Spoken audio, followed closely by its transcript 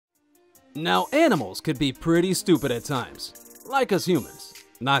Now, animals could be pretty stupid at times, like us humans,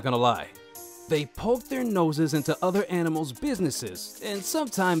 not gonna lie. They poke their noses into other animals' businesses, and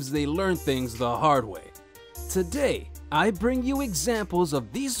sometimes they learn things the hard way. Today, I bring you examples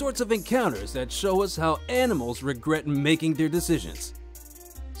of these sorts of encounters that show us how animals regret making their decisions.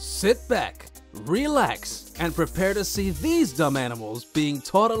 Sit back, relax, and prepare to see these dumb animals being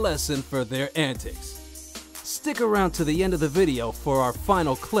taught a lesson for their antics. Stick around to the end of the video for our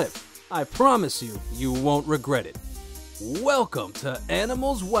final clip. I promise you, you won't regret it. Welcome to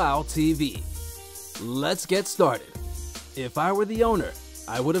Animals Wow TV. Let's get started. If I were the owner,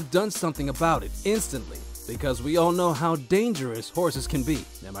 I would have done something about it instantly, because we all know how dangerous horses can be,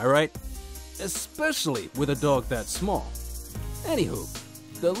 am I right? Especially with a dog that small. Anywho,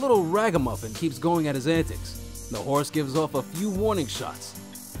 the little raggamuffin keeps going at his antics. The horse gives off a few warning shots.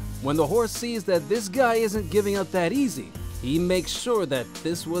 When the horse sees that this guy isn't giving up that easy, he makes sure that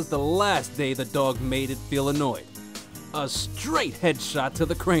this was the last day the dog made it feel annoyed. A straight headshot to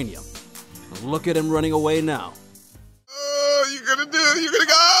the cranium. Look at him running away now. Oh, you're gonna do it. You're gonna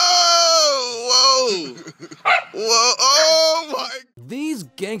go. Whoa. Whoa. Oh, my. These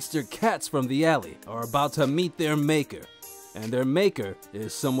gangster cats from the alley are about to meet their maker. And their maker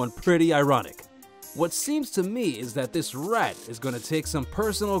is someone pretty ironic. What seems to me is that this rat is going to take some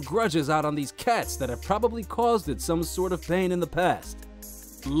personal grudges out on these cats that have probably caused it some sort of pain in the past.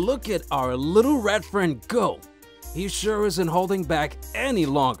 Look at our little rat friend go. He sure isn't holding back any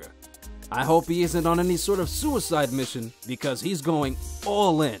longer. I hope he isn't on any sort of suicide mission, because he's going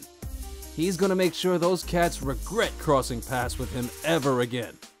all in. He's going to make sure those cats regret crossing paths with him ever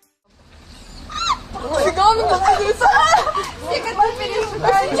again.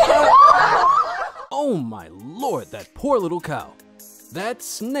 Oh my lord, that poor little cow. That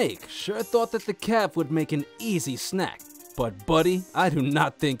snake sure thought that the calf would make an easy snack. But buddy, I do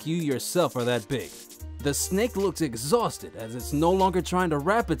not think you yourself are that big. The snake looks exhausted as it's no longer trying to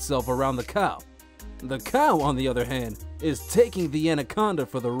wrap itself around the cow. The cow, on the other hand, is taking the anaconda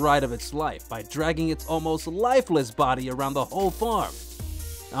for the ride of its life by dragging its almost lifeless body around the whole farm.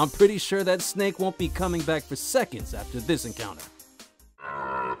 I'm pretty sure that snake won't be coming back for seconds after this encounter.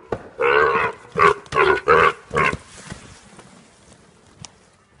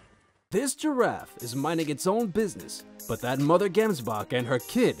 This giraffe is minding its own business, but that mother Gemsbach and her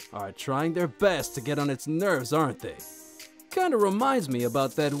kid are trying their best to get on its nerves, aren't they? Kinda reminds me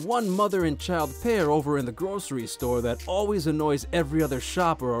about that one mother and child pair over in the grocery store that always annoys every other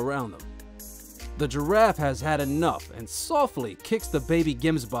shopper around them. The giraffe has had enough and softly kicks the baby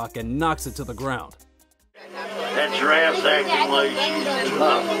Gemsbach and knocks it to the ground. That giraffe's acting like she's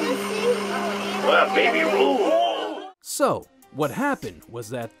tough. Well, baby, rule. So, what happened was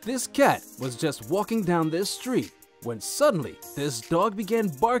that this cat was just walking down this street when suddenly this dog began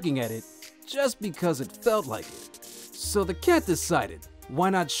barking at it just because it felt like it. So the cat decided, why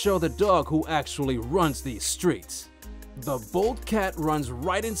not show the dog who actually runs these streets? The bold cat runs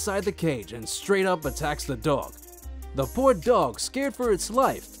right inside the cage and straight up attacks the dog. The poor dog, scared for its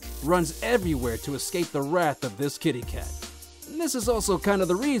life, runs everywhere to escape the wrath of this kitty cat. And this is also kind of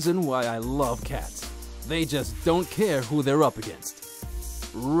the reason why I love cats. They just don't care who they're up against.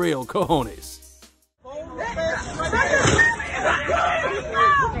 Real cojones.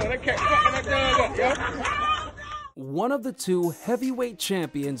 One of the two heavyweight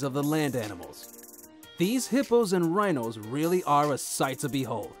champions of the land animals. These hippos and rhinos really are a sight to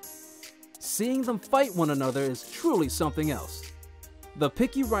behold. Seeing them fight one another is truly something else. The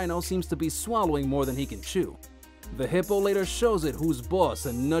picky rhino seems to be swallowing more than he can chew. The hippo later shows it who's boss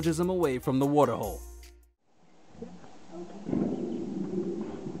and nudges him away from the waterhole.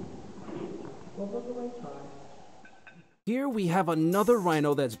 Here we have another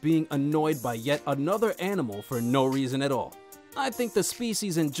rhino that's being annoyed by yet another animal for no reason at all. I think the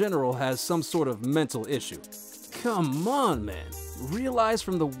species in general has some sort of mental issue. Come on, man. Realize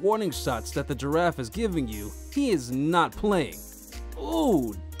from the warning shots that the giraffe is giving you, he is not playing.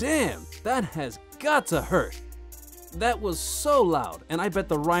 Ooh, damn, that has got to hurt. That was so loud, and I bet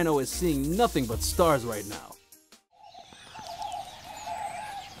the rhino is seeing nothing but stars right now.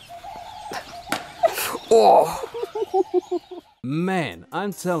 Oh. Man,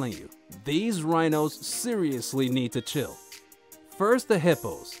 I'm telling you, these rhinos seriously need to chill. First the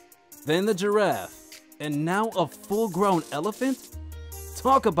hippos, then the giraffe, and now a full-grown elephant?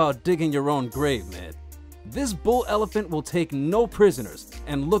 Talk about digging your own grave, man. This bull elephant will take no prisoners,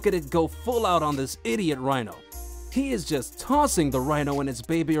 and look at it go full out on this idiot rhino. He is just tossing the rhino and its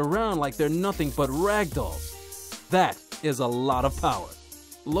baby around like they're nothing but ragdolls. That is a lot of power.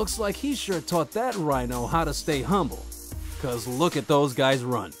 Looks like he sure taught that rhino how to stay humble. Cause look at those guys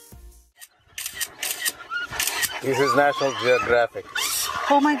run. This is National Geographic.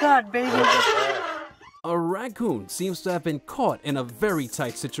 Oh my God, baby. A raccoon seems to have been caught in a very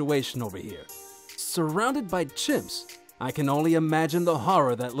tight situation over here. Surrounded by chimps, I can only imagine the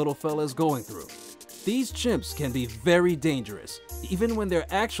horror that little fella is going through. These chimps can be very dangerous, even when they're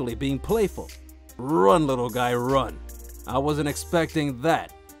actually being playful. Run, little guy, run. I wasn't expecting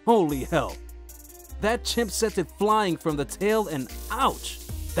that. Holy hell. That chimp sent it flying from the tail and ouch,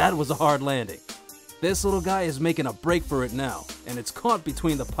 that was a hard landing. This little guy is making a break for it now, and it's caught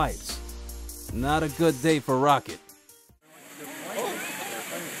between the pipes. Not a good day for Rocket.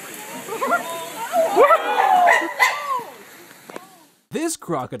 This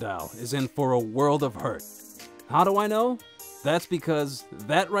crocodile is in for a world of hurt. How do I know? That's because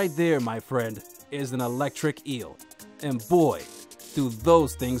that right there, my friend, is an electric eel. And boy, do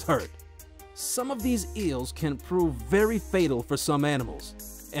those things hurt. Some of these eels can prove very fatal for some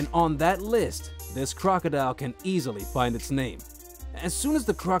animals. And on that list, this crocodile can easily find its name. As soon as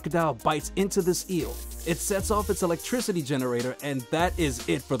the crocodile bites into this eel, it sets off its electricity generator, and that is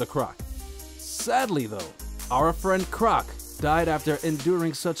it for the croc. Sadly though, our friend Croc died after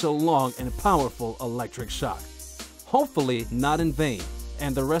enduring such a long and powerful electric shock. Hopefully not in vain,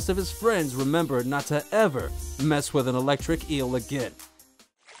 and the rest of his friends remember not to ever mess with an electric eel again.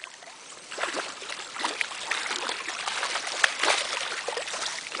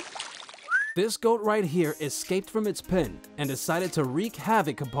 This goat right here escaped from its pen and decided to wreak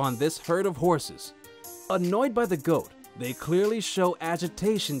havoc upon this herd of horses. Annoyed by the goat, they clearly show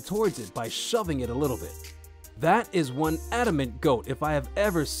agitation towards it by shoving it a little bit. That is one adamant goat if I have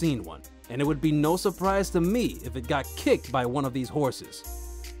ever seen one, and it would be no surprise to me if it got kicked by one of these horses.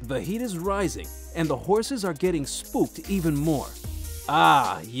 The heat is rising, and the horses are getting spooked even more.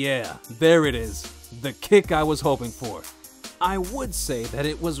 Ah, yeah, there it is, the kick I was hoping for. I would say that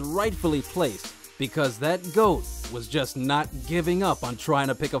it was rightfully placed because that goat was just not giving up on trying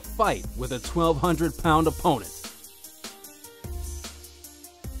to pick a fight with a 1,200-pound opponent.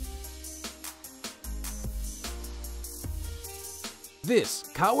 This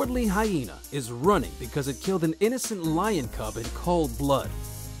cowardly hyena is running because it killed an innocent lion cub in cold blood.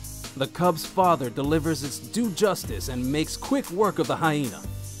 The cub's father delivers its due justice and makes quick work of the hyena.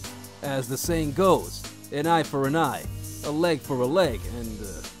 As the saying goes, an eye for an eye, a leg for a leg, and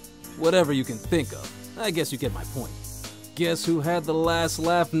whatever you can think of. I guess you get my point. Guess who had the last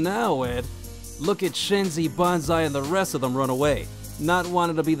laugh now, Ed? Look at Shenzi, Banzai, and the rest of them run away, not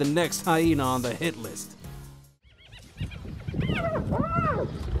wanting to be the next hyena on the hit list.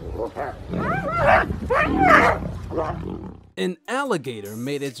 An alligator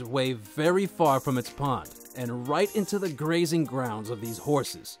made its way very far from its pond and right into the grazing grounds of these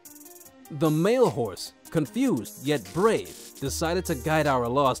horses. The male horse, confused yet brave, decided to guide our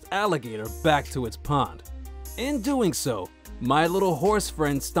lost alligator back to its pond. In doing so, my little horse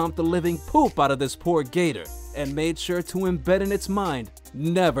friend stomped the living poop out of this poor gator and made sure to embed in its mind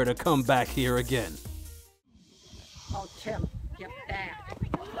never to come back here again. Oh, Tim, get back.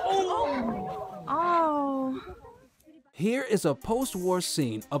 Oh. Here is a post-war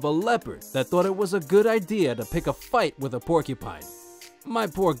scene of a leopard that thought it was a good idea to pick a fight with a porcupine. My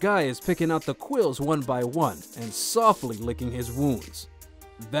poor guy is picking out the quills one by one and softly licking his wounds.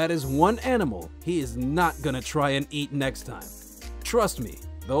 That is one animal he is not gonna try and eat next time. Trust me,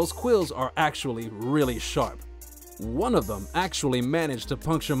 those quills are actually really sharp. One of them actually managed to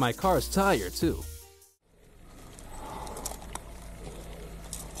puncture my car's tire too.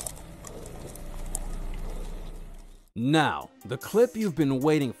 Now, the clip you've been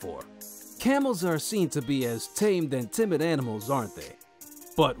waiting for. Camels are seen to be as tamed and timid animals, aren't they?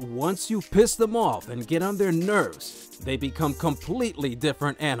 But once you piss them off and get on their nerves, they become completely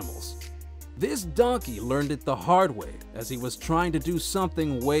different animals. This donkey learned it the hard way as he was trying to do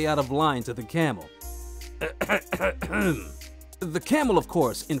something way out of line to the camel. The camel, of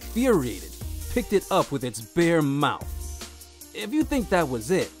course, infuriated, picked it up with its bare mouth. If you think that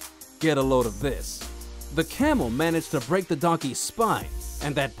was it, get a load of this. The camel managed to break the donkey's spine,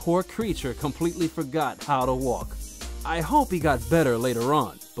 and that poor creature completely forgot how to walk. I hope he got better later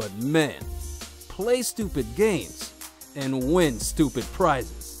on, but man, play stupid games and win stupid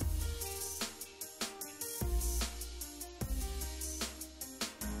prizes.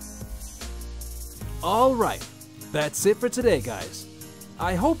 Alright, that's it for today, guys.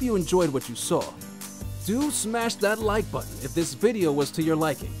 I hope you enjoyed what you saw. Do smash that like button if this video was to your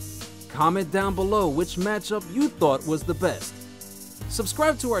liking. Comment down below which matchup you thought was the best.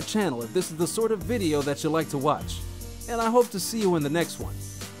 Subscribe to our channel if this is the sort of video that you like to watch. And I hope to see you in the next one.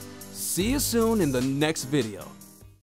 See you soon in the next video.